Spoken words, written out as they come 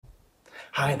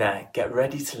Hi there, get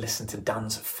ready to listen to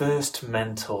Dan's first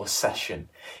mentor session.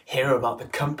 Hear about the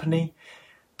company,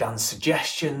 Dan's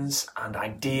suggestions and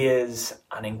ideas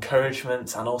and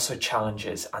encouragements and also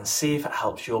challenges, and see if it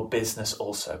helps your business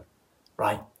also.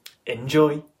 Right,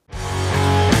 enjoy.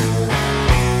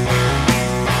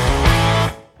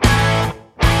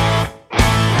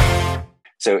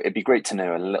 So it'd be great to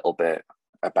know a little bit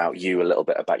about you, a little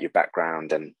bit about your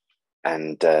background and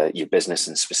your business,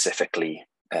 and specifically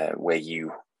where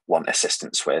you want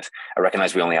assistance with. I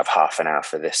recognize we only have half an hour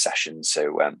for this session,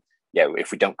 so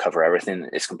if we don't cover everything,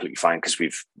 it's completely fine because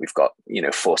we've got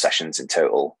 4 sessions in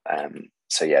total.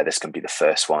 This can be the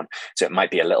first one. So it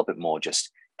might be a little bit more just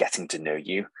getting to know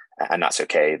you, and that's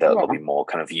okay. There'll be more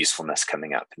kind of usefulness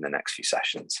coming up in the next few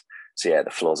sessions. So yeah,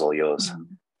 the floor's all yours.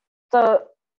 So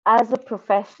as a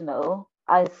professional,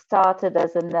 I started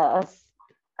as a nurse,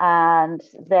 and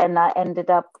then I ended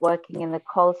up working in the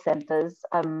call centers.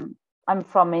 I'm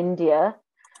from India.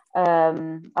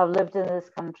 I've lived in this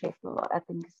country for, I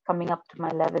think it's coming up to my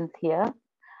 11th year.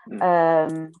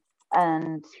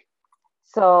 And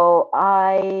so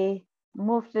I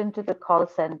moved into the call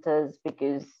centers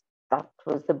because that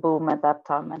was the boom at that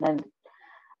time. And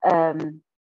then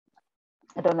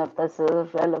I don't know if this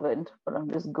is relevant, but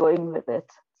I'm just going with it.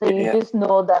 So you just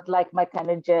know that, like, my kind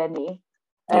of journey.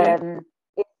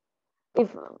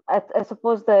 If I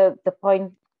suppose the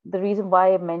point, the reason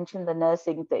why I mentioned the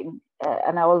nursing thing,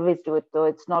 and I always do it, though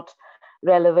it's not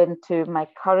relevant to my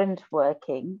current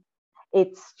working,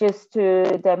 it's just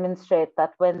to demonstrate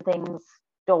that when things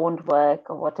don't work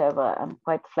or whatever, I'm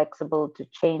quite flexible to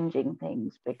changing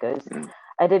things, because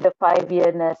I did a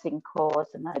 5-year nursing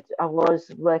course, and I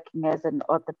was working as an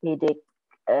orthopedic,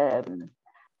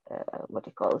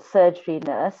 surgery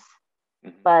nurse,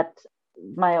 but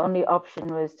my only option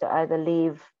was to either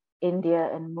leave India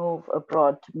and move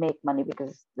abroad to make money,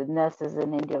 because the nurses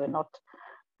in India were not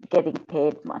getting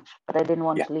paid much. But I didn't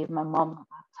want to leave my mom at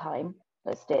that time.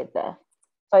 So I stayed there.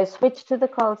 So I switched to the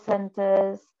call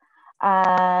centers,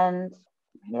 and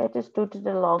just tooted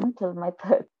along till my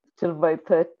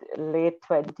late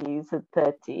 20s and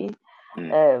 30.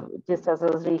 Just as I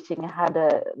was reaching, I had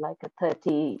a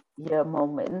 30-year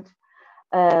moment,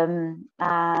 and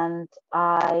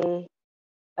I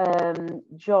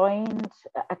joined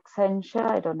Accenture.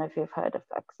 I don't know if you've heard of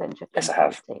Accenture Consulting. Yes, I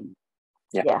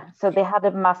have. Yeah. So they had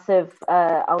a massive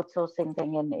outsourcing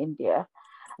thing in India,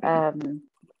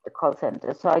 the call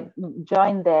center. So I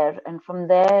joined there, and from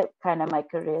there, kind of my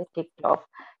career kicked off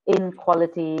in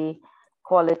quality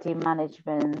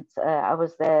management. I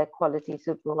was their quality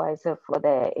supervisor for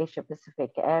the Asia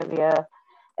Pacific area,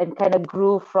 and kind of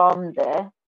grew from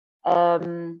there.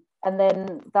 And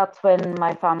then that's when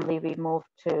my family, we moved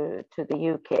to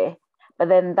the UK. But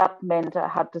then that meant I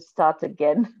had to start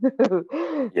again. So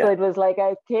it was like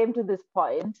I came to this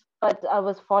point, but I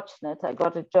was fortunate. I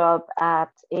got a job at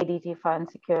ADT Fire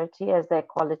and Security as their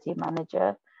quality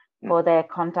manager for their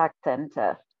contact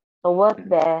center. So worked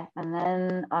there, and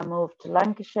then I moved to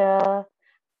Lancashire,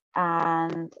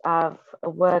 and I've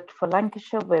worked for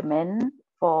Lancashire Women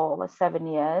for 7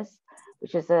 years,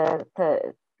 which is a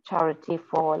charity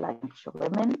for Lancashire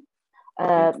women.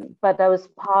 But I was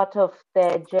part of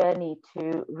their journey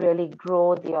to really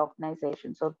grow the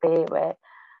organization. So they were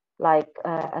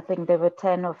I think there were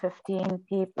 10 or 15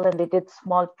 people, and they did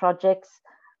small projects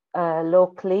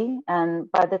locally.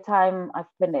 And by the time I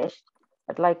finished,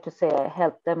 I'd like to say I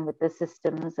helped them with the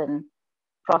systems and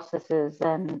processes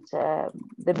and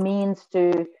the means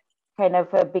to kind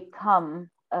of become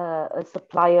a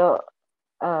supplier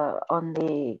on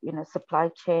the supply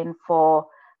chain for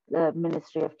the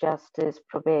Ministry of Justice,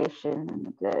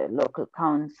 probation, the local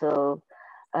council,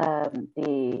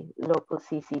 the local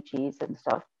CCGs and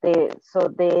stuff.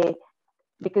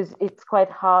 Because it's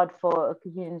quite hard for a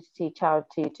community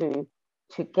charity to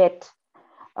get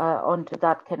onto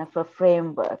that kind of a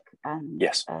framework, and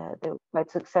they were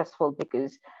quite successful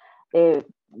because I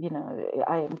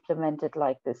implemented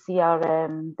like the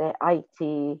CRM, the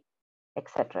IT,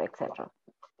 etc., etc.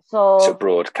 So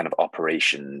broad kind of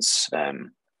operations.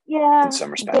 In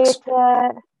some respects.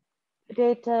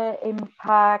 Data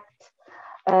impact,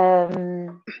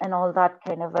 and all that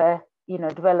kind of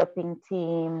developing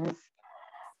teams.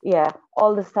 Yeah,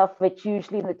 all the stuff which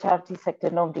usually in the charity sector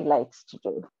nobody likes to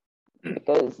do,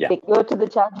 because they go to the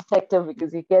charity sector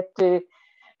because you get to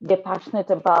get passionate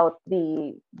about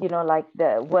the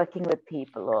the working with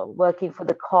people or working for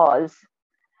the cause,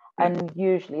 and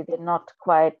usually they're not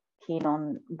quite keen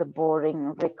on the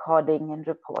boring recording and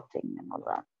reporting and all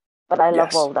that. But I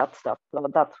love all that stuff, so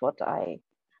that's what I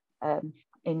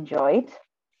enjoyed.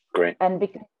 Great. And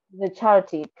because the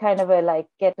charity, kind of like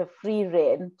get a free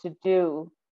rein to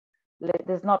do.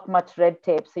 There's not much red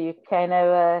tape, so you kind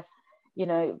of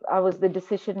I was the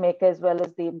decision maker as well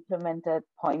as the implementer at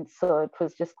points, so it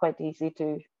was just quite easy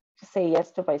to say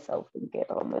yes to myself and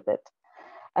get on with it.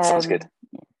 Sounds good.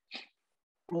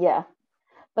 Yeah.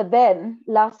 But then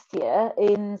last year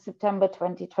in September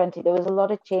 2020, there was a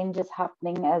lot of changes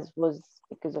happening, as was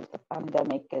because of the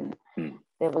pandemic, and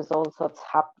there was all sorts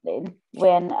happening,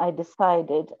 when I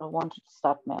decided I wanted to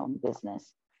start my own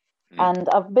business. And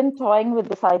I've been toying with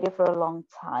this idea for a long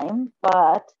time,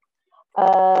 but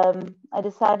I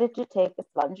decided to take the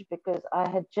plunge because I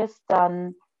had just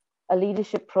done a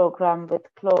leadership program with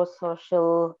Close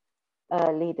Social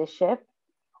Leadership.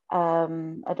 I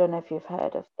don't know if you've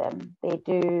heard of them. They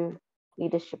do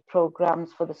leadership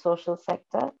programs for the social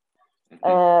sector.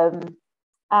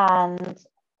 And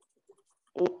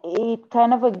it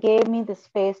kind of gave me the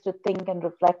space to think and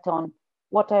reflect on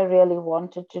what I really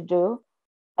wanted to do.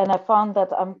 And I found that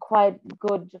I'm quite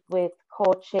good with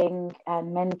coaching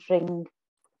and mentoring,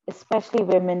 especially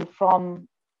women from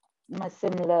my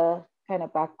similar kind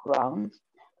of background.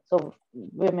 So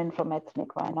women from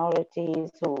ethnic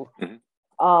minorities who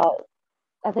are,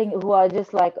 I think, who are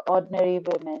just like ordinary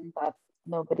women that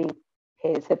nobody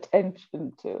pays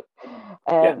attention to.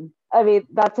 I mean,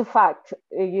 that's a fact,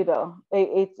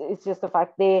 it's just a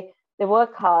fact. They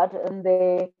work hard, and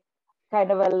they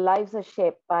kind of their lives are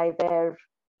shaped by their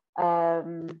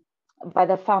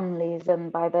families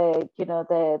and by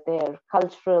their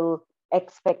cultural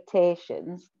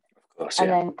expectations. Of course,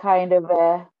 and then kind of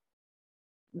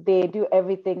they do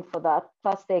everything for that.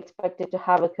 Plus, they're expected to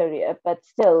have a career, but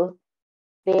still,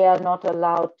 they are not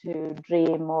allowed to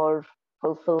dream or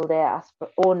fulfill their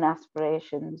own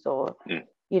aspirations, or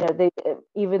they,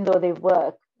 even though they're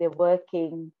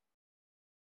working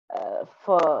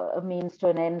for a means to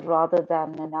an end rather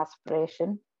than an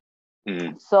aspiration.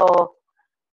 So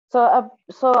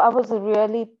I was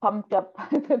really pumped up by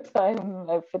the time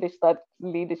I finished that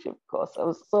leadership course. I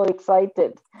was so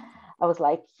excited. I was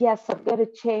like, yes, I'm going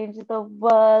to change the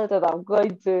world, and I'm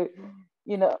going to,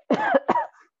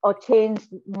 or change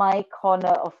my corner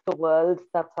of the world.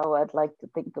 That's how I'd like to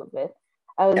think of it.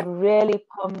 I was really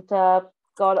pumped up,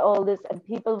 got all this, and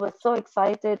people were so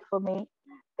excited for me.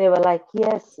 They were like,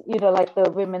 yes, like the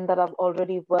women that I've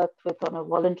already worked with on a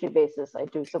voluntary basis, I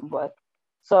do some work.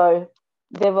 So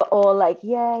they were all like,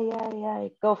 yeah,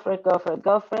 go for it.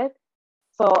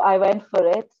 So I went for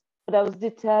it, but I was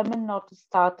determined not to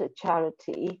start a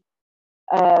charity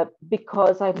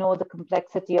because I know the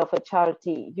complexity of a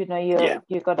charity. You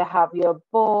got to have your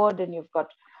board, and you've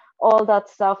got all that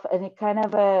stuff, and it kind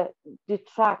of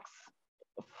detracts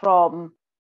from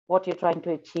what you're trying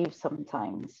to achieve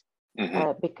sometimes.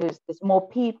 Because there's more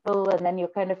people, and then you're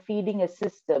kind of feeding a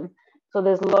system. So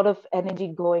there's a lot of energy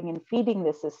going in feeding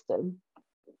the system,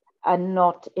 and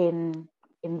not in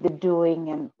the doing.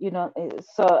 And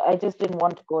so I just didn't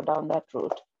want to go down that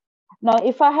route. Now,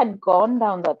 if I had gone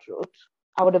down that route,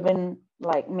 I would have been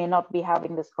like, may not be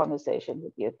having this conversation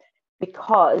with you,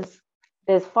 because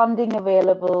there's funding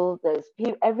available. There's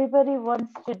everybody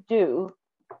wants to do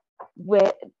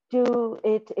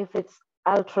it if it's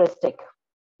altruistic,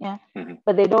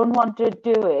 but they don't want to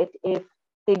do it if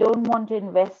they don't want to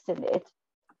invest in it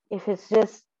if it's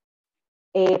just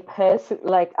a person.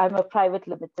 Like, I'm a private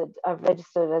limited, I've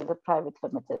registered as a private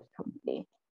limited company,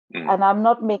 and I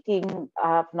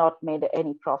have not made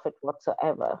any profit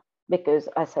whatsoever, because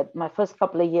I said my first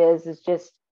couple of years is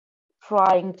just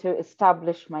trying to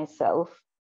establish myself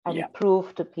and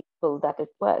prove to people that it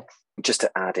works. Just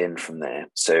to add in from there,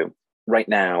 so right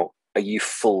now, are you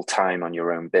full-time on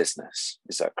your own business?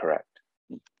 Is that correct?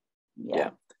 Yeah.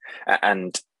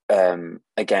 And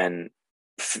again,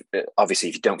 obviously,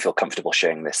 if you don't feel comfortable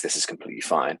sharing this is completely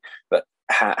fine. But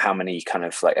how many kind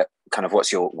of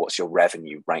what's your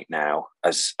revenue right now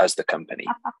as the company?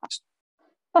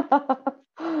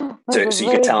 So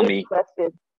you could tell me.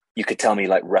 Question. You could tell me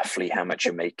like roughly how much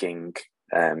you're making,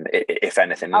 if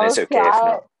anything, and it's okay if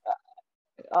not.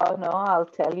 Oh no, I'll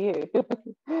tell you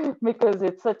because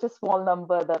it's such a small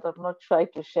number that I'm not trying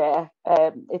to share.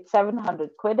 It's 700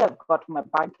 quid I've got in my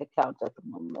bank account at the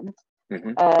moment.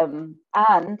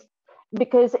 And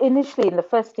because initially in the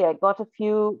first year, I got a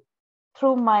few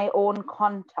through my own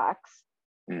contacts.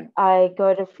 I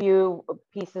got a few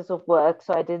pieces of work.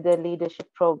 So I did the leadership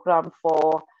program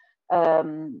for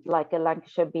like a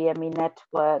Lancashire BME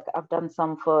network. I've done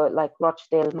some for like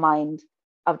Rochdale Mind.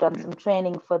 I've done some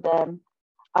training for them.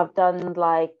 I've done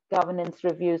like governance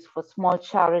reviews for small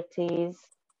charities,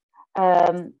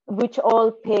 which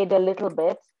all paid a little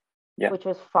bit, which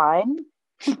was fine.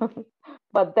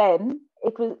 But then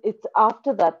it's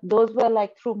after that, those were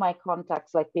like through my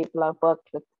contacts, like people I've worked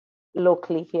with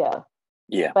locally here.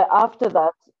 Yeah. But after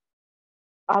that,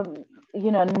 I've,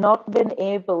 not been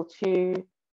able to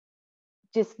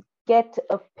just get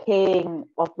a paying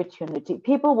opportunity.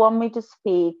 People want me to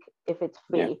speak if it's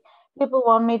free. Yeah. People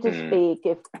want me to speak,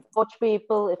 coach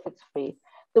people if it's free.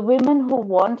 The women who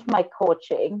want my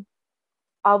coaching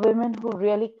are women who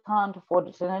really can't afford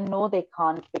it. And I know they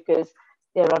can't because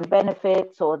they're on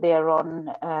benefits or they're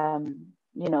on,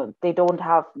 they don't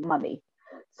have money.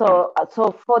 So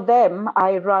for them,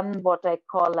 I run what I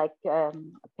call like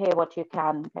pay what you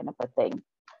can kind of a thing.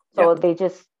 So they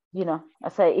just, I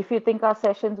say, if you think our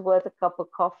session's worth a cup of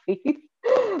coffee,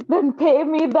 then pay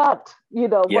me that,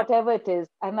 whatever it is.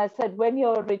 And I said, when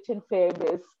you're rich and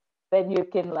famous, then you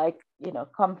can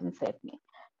compensate me.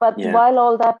 But while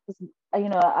all that is,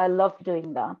 I love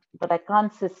doing that, but I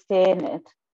can't sustain it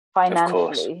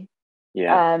financially.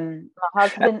 Yeah. My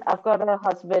husband, I've got a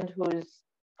husband who's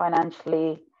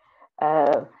financially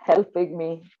helping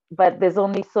me, but there's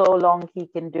only so long he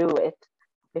can do it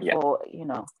before,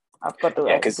 I've got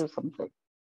to do something.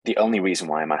 The only reason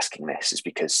why I'm asking this is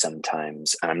because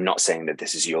sometimes, and I'm not saying that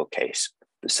this is your case,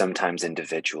 but sometimes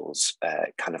individuals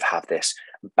kind of have this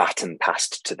baton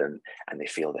passed to them and they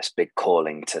feel this big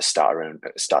calling to start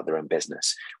their own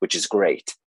business, which is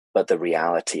great. But the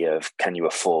reality of, can you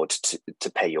afford to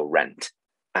pay your rent?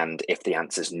 And if the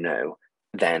answer is no,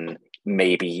 then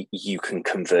maybe you can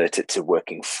convert it to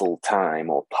working full-time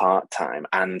or part-time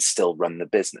and still run the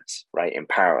business, right, in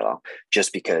parallel,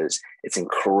 just because it's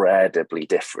incredibly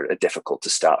difficult to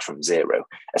start from zero,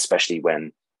 especially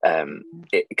when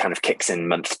it kind of kicks in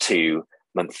month 2,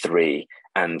 month 3,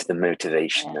 and the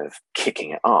motivation of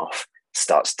kicking it off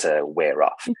starts to wear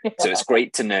off. So it's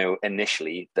great to know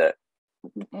initially that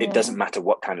it doesn't matter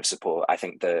what kind of support. I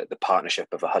think the partnership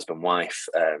of a husband-wife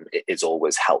is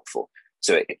always helpful.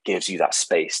 So it gives you that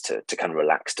space to kind of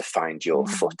relax, to find your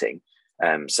footing.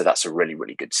 So that's a really,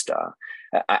 really good start.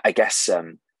 I guess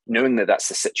knowing that that's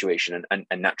the situation and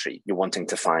naturally you're wanting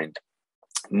to find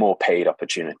more paid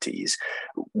opportunities,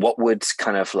 what would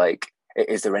kind of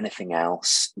is there anything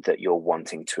else that you're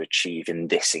wanting to achieve in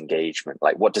this engagement?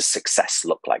 Like, what does success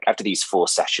look like? After these 4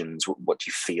 sessions, what do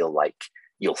you feel like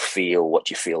you'll feel? What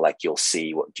do you feel like you'll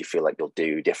see? What do you feel like you'll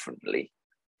do differently?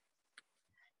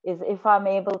 Is if I'm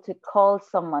able to call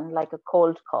someone like a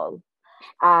cold call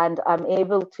and I'm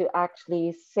able to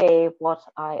actually say what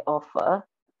I offer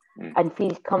and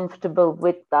feel comfortable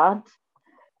with that,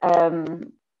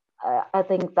 I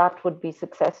think that would be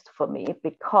success for me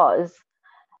because,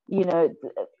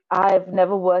 I've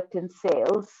never worked in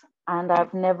sales and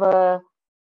I've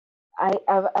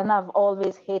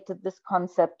always hated this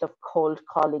concept of cold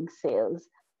calling sales.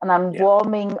 And I'm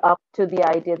warming up to the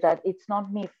idea that it's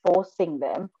not me forcing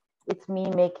them, it's me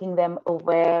making them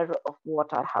aware of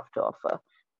what I have to offer.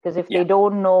 Because if they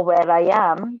don't know where I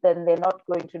am, then they're not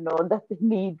going to know that they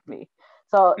need me.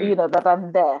 So, that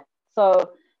I'm there.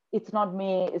 So it's not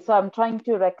me. So I'm trying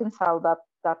to reconcile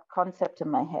that concept in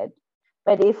my head.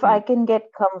 But if I can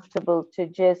get comfortable to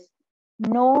just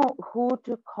know who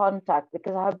to contact,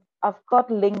 because I've got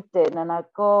LinkedIn and I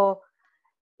go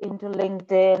into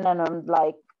LinkedIn and I'm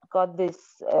like, got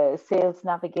this sales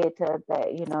navigator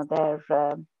that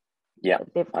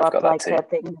they've got like a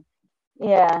thing,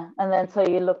 and then so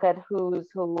you look at who's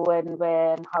who and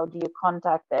where and how do you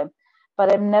contact them,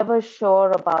 but I'm never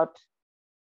sure about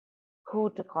who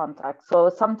to contact. So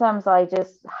sometimes I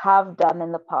just have done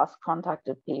in the past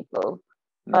contacted people,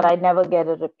 but I never get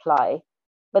a reply.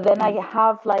 But then I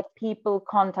have like people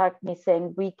contact me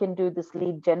saying we can do this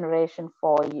lead generation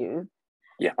for you,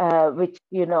 which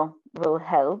will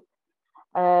help.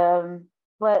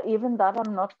 Well, even that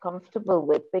I'm not comfortable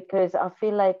with because I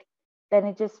feel like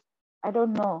then I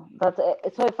don't know.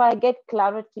 So if I get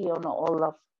clarity on all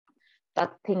of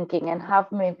that thinking and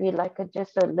have maybe like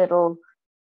just a little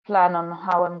plan on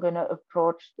how I'm going to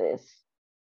approach this.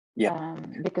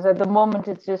 Because at the moment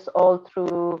it's just all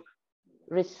through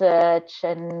research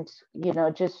and,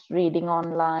 just reading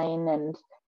online and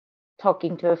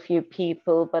talking to a few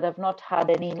people, but I've not had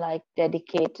any like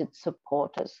dedicated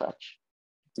support as such.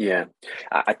 Yeah,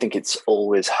 I think it's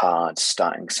always hard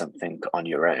starting something on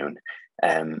your own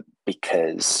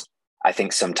because I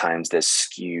think sometimes there's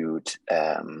skewed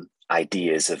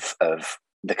ideas of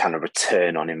the kind of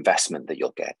return on investment that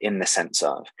you'll get, in the sense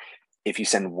of if you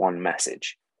send one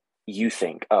message, you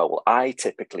think, oh, well, I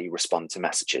typically respond to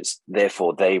messages,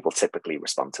 therefore they will typically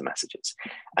respond to messages.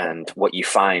 And what you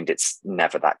find, it's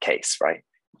never that case, right?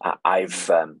 I've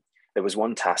there was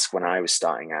one task when I was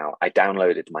starting out. I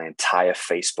downloaded my entire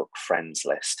Facebook friends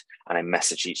list and I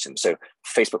messaged each of them. So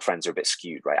Facebook friends are a bit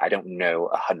skewed, right? I don't know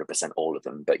 100% all of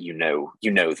them, but you know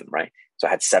them, right? So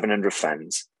I had 700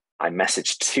 friends. I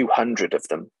messaged 200 of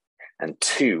them and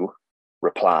 2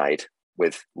 replied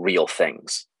with real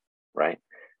things, right?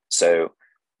 So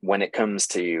when it comes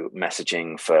to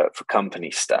messaging for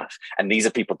company stuff, and these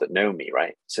are people that know me,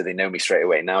 right? So they know me straight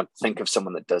away. Now think of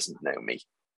someone that doesn't know me.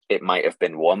 It might have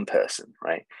been one person,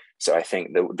 right? So I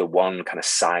think the one kind of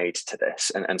side to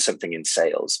this, and something in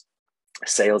sales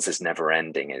is never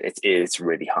ending. It's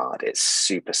really hard. It's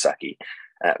super sucky,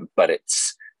 but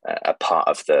it's a part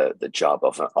of the job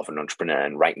of an entrepreneur.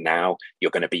 And right now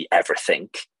you're going to be everything.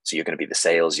 So you're going to be the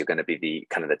sales, you're going to be the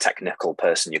kind of the technical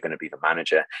person, you're going to be the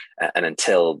manager. And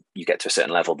until you get to a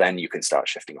certain level, then you can start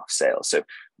shifting off sales. So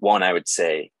one, I would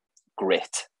say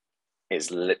grit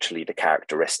is literally the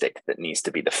characteristic that needs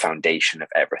to be the foundation of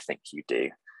everything you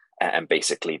do. And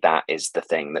basically that is the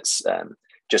thing that's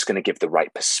just going to give the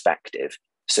right perspective,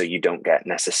 so you don't get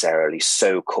necessarily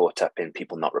so caught up in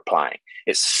people not replying.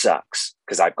 It sucks,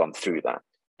 because I've gone through that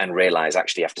and realized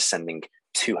actually after sending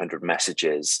 200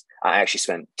 messages, I actually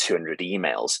spent 200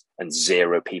 emails and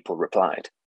 0 people replied.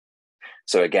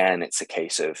 So again, it's a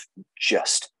case of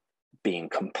just being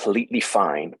completely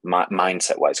fine,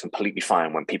 mindset wise, completely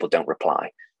fine when people don't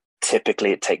reply.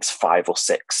 Typically it takes 5 or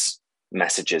 6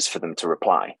 messages for them to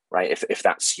reply, right? If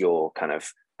that's your kind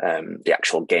of the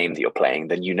actual game that you're playing,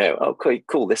 then okay,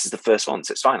 cool, this is the first one,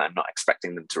 so it's fine. I'm not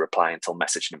expecting them to reply until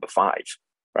message number 5,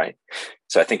 right?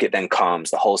 So I think it then calms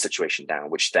the whole situation down,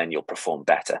 which then you'll perform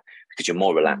better because you're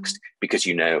more relaxed, because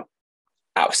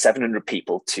out of 700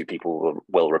 people, 2 people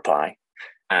will reply.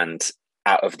 And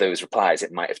out of those replies,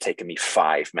 it might have taken me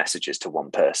 5 messages to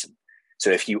 1 person. So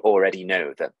if you already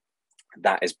know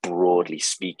that is broadly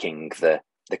speaking the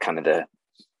kind of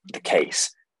the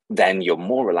case, then you're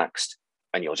more relaxed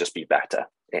and you'll just be better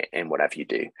in whatever you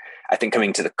do. I think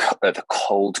coming to the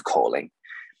cold calling,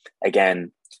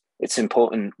 again, it's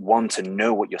important, one, to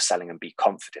know what you're selling and be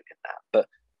confident in that. But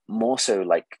more so,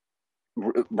 like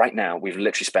right now, we've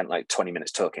literally spent like 20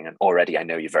 minutes talking and already I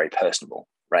know you're very personable,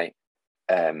 right?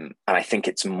 And I think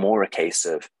it's more a case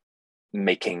of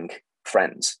making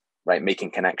friends, right?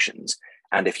 Making connections.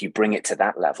 And if you bring it to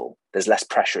that level, there's less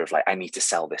pressure of like, I need to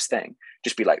sell this thing.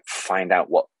 Just be like, find out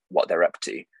what they're up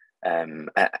to, and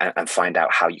find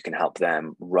out how you can help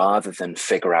them, rather than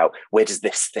figure out where does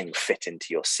this thing fit into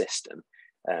your system.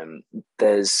 I'm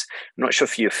not sure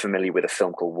if you're familiar with a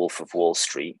film called Wolf of Wall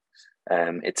Street.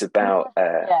 It's about,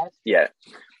 yeah.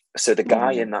 So the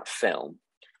guy in that film,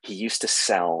 he used to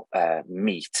sell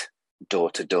meat door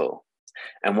to door.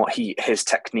 And what his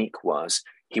technique was,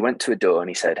 he went to a door and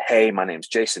he said, "Hey, my name's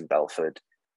Jason Belford.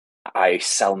 I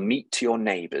sell meat to your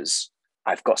neighbors.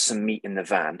 I've got some meat in the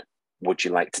van. Would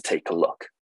you like to take a look?"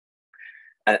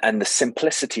 And the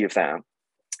simplicity of that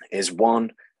is,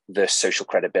 one, the social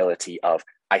credibility of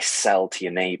I sell to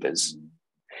your neighbors.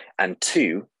 And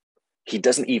 2, he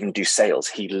doesn't even do sales.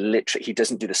 He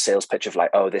doesn't do the sales pitch of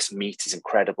like, oh, this meat is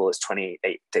incredible, it's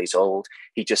 28 days old.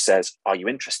 He just says, are you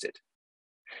interested?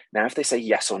 Now, if they say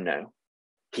yes or no,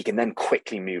 he can then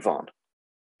quickly move on.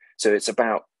 So it's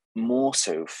about more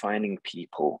so finding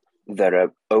people that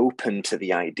are open to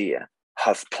the idea,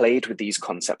 have played with these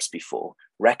concepts before,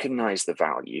 recognize the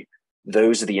value.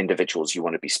 Those are the individuals you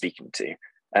want to be speaking to.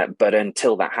 But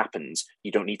until that happens,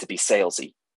 you don't need to be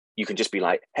salesy. You can just be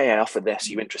like, hey, I offer this.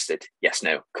 Are you interested? Yes,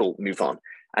 no, cool, move on.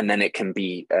 And then it can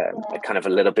be a kind of a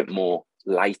little bit more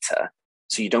lighter.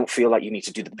 So you don't feel like you need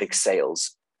to do the big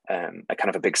sales, a kind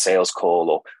of a big sales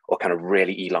call or kind of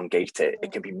really elongate it.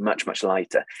 It can be much, much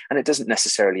lighter. And it doesn't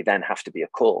necessarily then have to be a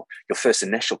call. Your first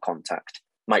initial contact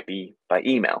might be by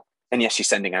email. And yes, you're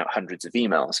sending out hundreds of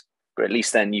emails, but at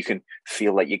least then you can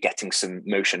feel like you're getting some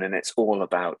motion. And it's all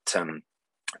about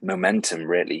momentum,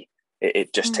 really.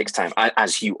 It just takes time.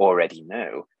 As you already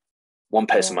know, one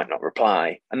person might not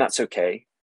reply, and that's okay.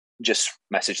 Just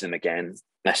message them again,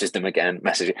 message,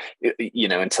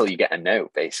 until you get a no,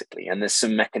 basically. And there's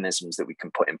some mechanisms that we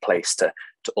can put in place to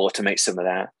automate some of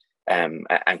that, and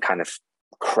kind of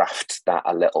craft that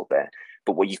a little bit.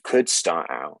 But what you could start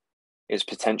out is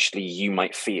potentially you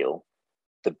might feel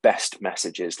the best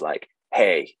messages like,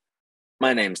 hey,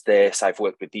 my name's this, I've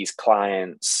worked with these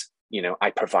clients, I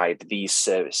provide these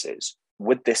services.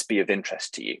 Would this be of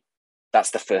interest to you?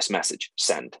 That's the first message,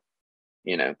 send.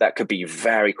 That could be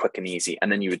very quick and easy.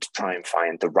 And then you would try and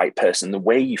find the right person. The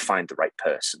way you find the right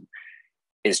person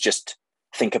is just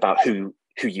think about who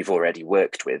you've already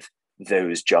worked with,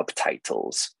 those job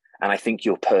titles. And I think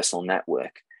your personal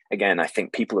network, again, I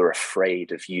think people are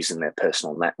afraid of using their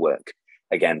personal network.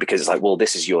 again, because it's like, well,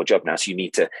 this is your job now, so you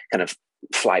need to kind of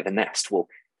fly the nest. Well,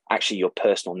 actually, your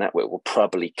personal network will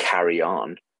probably carry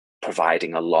on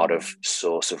providing a lot of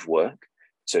source of work.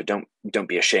 So don't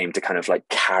be ashamed to kind of like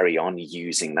carry on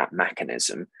using that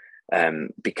mechanism,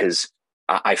 because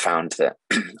I found that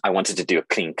I wanted to do a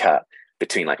clean cut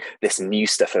between like this new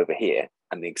stuff over here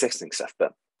and the existing stuff,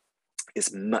 but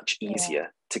it's much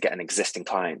easier to get an existing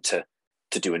client to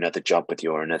do another job with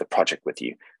you or another project with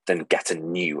you than get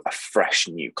a fresh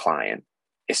new client.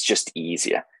 It's just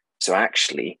easier. So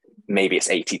actually, maybe it's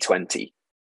 80-20.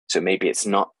 So maybe it's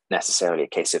not necessarily a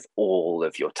case of all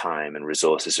of your time and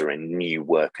resources are in new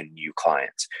work and new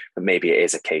clients, but maybe it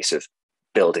is a case of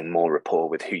building more rapport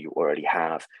with who you already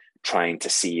have, trying to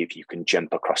see if you can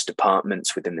jump across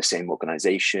departments within the same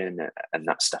organization and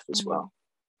that stuff as well.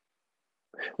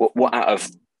 What out of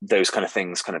those kind of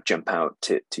things kind of jump out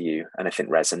to you and I think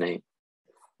resonate?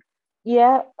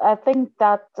 Yeah, I think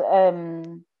that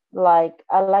like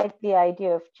I like the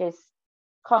idea of just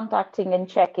contacting and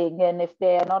checking, and if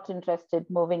they are not interested,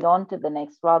 moving on to the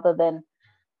next, rather than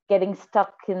getting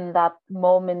stuck in that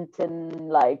moment and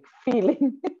like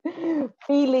feeling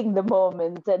the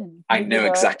moment. And I know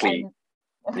exactly.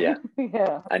 Yeah.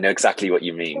 Yeah, I know exactly what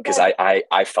you mean, because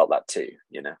I felt that too,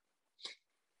 you know.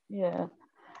 Yeah,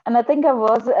 and I think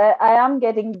I am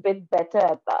getting a bit better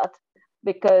at that,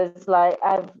 because like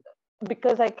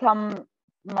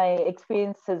my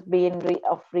experience has been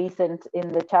of recent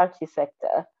in the charity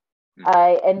sector.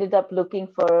 I ended up looking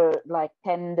for like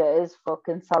tenders for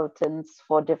consultants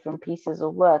for different pieces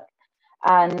of work,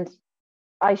 and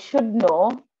I should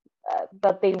know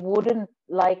that they wouldn't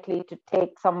likely to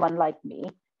take someone like me,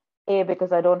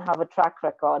 because I don't have a track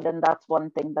record, and that's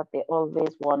one thing that they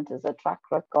always want, is a track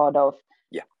record of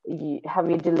have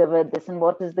you delivered this, and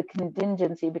what is the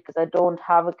contingency, because I don't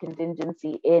have a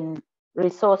contingency in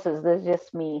resources. There's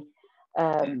just me,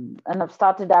 and I've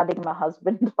started adding my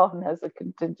husband on as a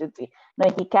contingency. No,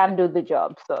 he can do the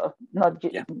job, so not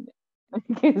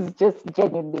he's just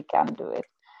genuinely can do it.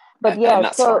 But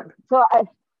so I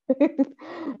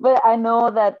but I know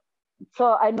that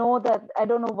I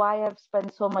don't know why I've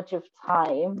spent so much of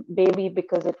time, maybe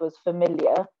because it was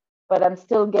familiar, but I'm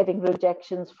still getting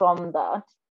rejections from that.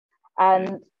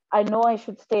 And I know I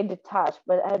should stay detached,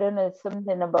 but I don't know, it's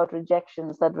something about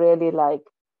rejections that really like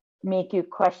make you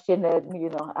question it,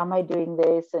 am I doing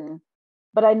this?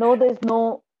 But I know there's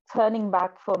no turning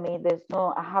back for me.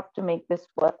 I have to make this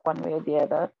work one way or the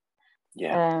other.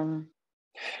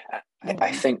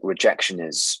 I think rejection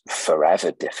is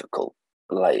forever difficult.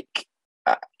 Like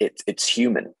it's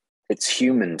human. It's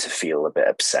human to feel a bit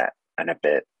upset and a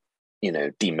bit,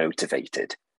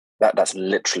 demotivated. That's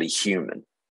literally human.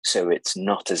 So it's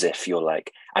not as if you're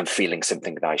like, I'm feeling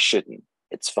something that I shouldn't.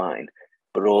 It's fine.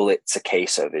 But all it's a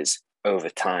case of is over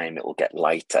time, it will get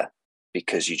lighter,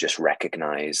 because you just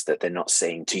recognize that they're not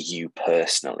saying to you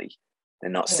personally.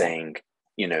 They're not saying,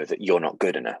 that you're not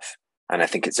good enough. And I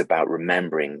think it's about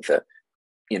remembering that,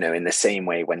 in the same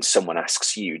way, when someone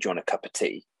asks you, do you want a cup of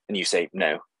tea? And you say,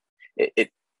 no,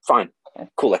 it fine,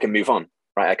 cool, I can move on,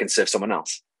 right? I can serve someone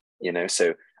else,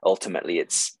 So ultimately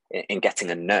it's in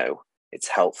getting a no, it's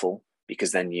helpful,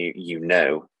 because then you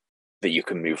know that you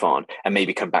can move on and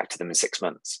maybe come back to them in 6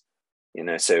 months,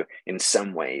 So in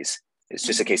some ways, it's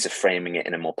just a case of framing it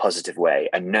in a more positive way.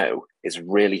 A no is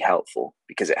really helpful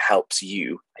because it helps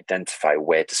you identify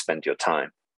where to spend your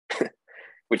time,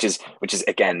 which is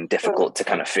again difficult to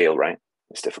kind of feel, right?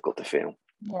 It's difficult to feel.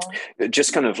 Yeah.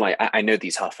 Just kind of like, I know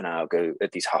these half an hours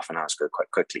go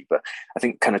quite quickly, but I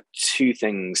think kind of two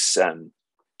things,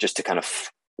 just to kind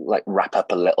of like wrap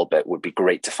up a little bit, would be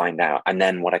great to find out. And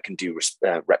then what I can do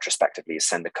retrospectively is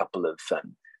send a couple of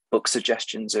book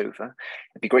suggestions over.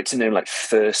 It'd be great to know, like,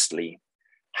 firstly,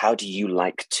 how do you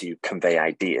like to convey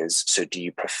ideas? So do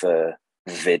you prefer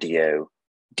video?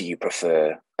 Do you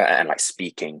prefer, and like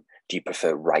speaking, do you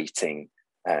prefer writing?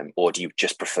 Or do you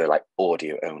just prefer like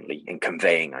audio only in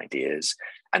conveying ideas?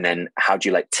 And then how do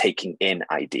you like taking in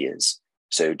ideas?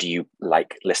 So do you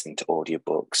like listening to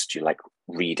audiobooks? Do you like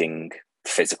reading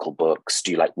physical books?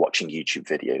 Do you like watching YouTube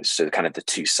videos? So kind of the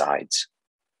two sides.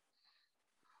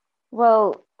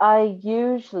 Well, I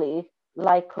usually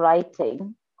like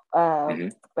writing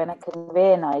when I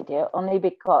convey an idea, only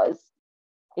because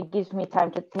it gives me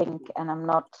time to think, and I'm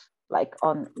not like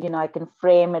I can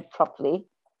frame it properly.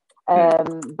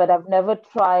 But I've never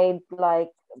tried,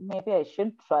 like, maybe I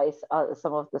should try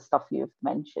some of the stuff you've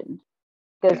mentioned,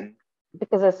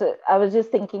 because I was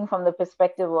just thinking from the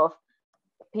perspective of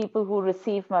people who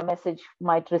receive my message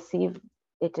might receive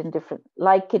it in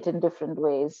different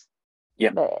ways.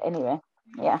 Yeah. But anyway,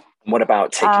 yeah. What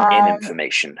about taking in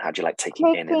information? How do you like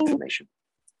taking in information?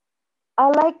 I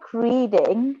like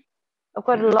reading. I've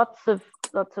got lots of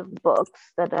books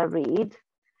that I read,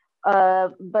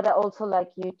 but I also like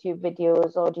YouTube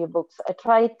videos, audiobooks.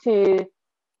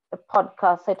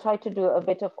 Podcasts. I try to do a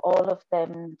bit of all of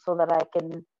them so that I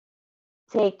can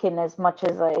take in as much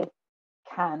as I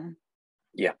can.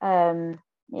 Yeah.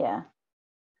 Yeah.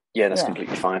 Yeah, that's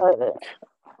completely fine.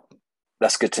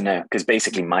 That's good to know, because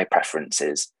basically my preference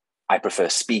is I prefer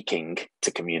speaking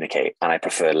to communicate, and I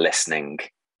prefer listening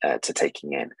to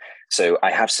taking in. So I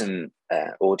have some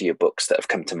audiobooks that have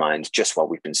come to mind just while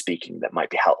we've been speaking that might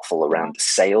be helpful around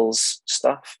sales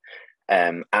stuff,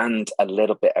 and a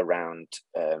little bit around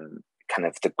kind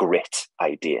of the grit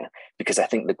idea, because I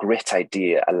think the grit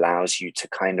idea allows you to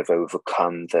kind of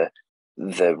overcome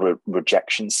the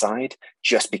rejection side,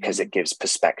 just because it gives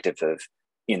perspective of,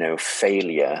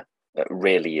 failure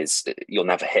really is, you'll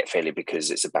never hit failure because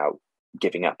it's about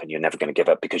giving up, and you're never going to give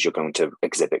up because you're going to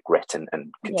exhibit grit and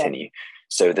continue.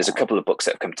 So there's a couple of books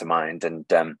that have come to mind, and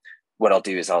what I'll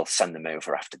do is I'll send them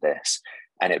over after this,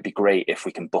 and it'd be great if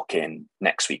we can book in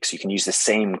next week. So you can use the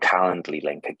same Calendly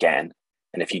link again,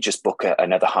 and if you just book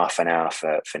another half an hour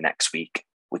for next week,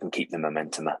 we can keep the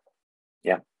momentum up.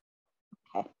 Yeah.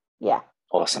 Okay. Yeah.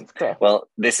 Awesome. Well,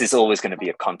 this is always going to be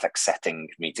a context setting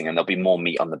meeting, and there'll be more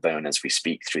meat on the bone as we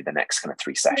speak through the next kind of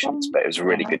 3 sessions. But it was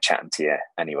really good chatting to you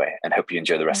anyway, and hope you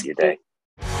enjoy the rest of your day.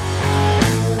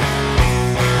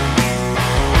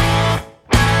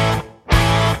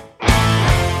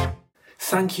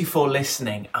 Thank you for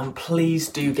listening, and please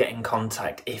do get in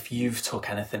contact if you've took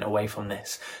anything away from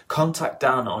this. Contact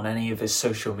Dan on any of his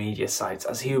social media sites,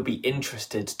 as he would be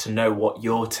interested to know what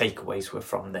your takeaways were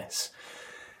from this.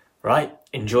 Right,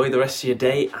 enjoy the rest of your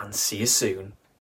day and see you soon.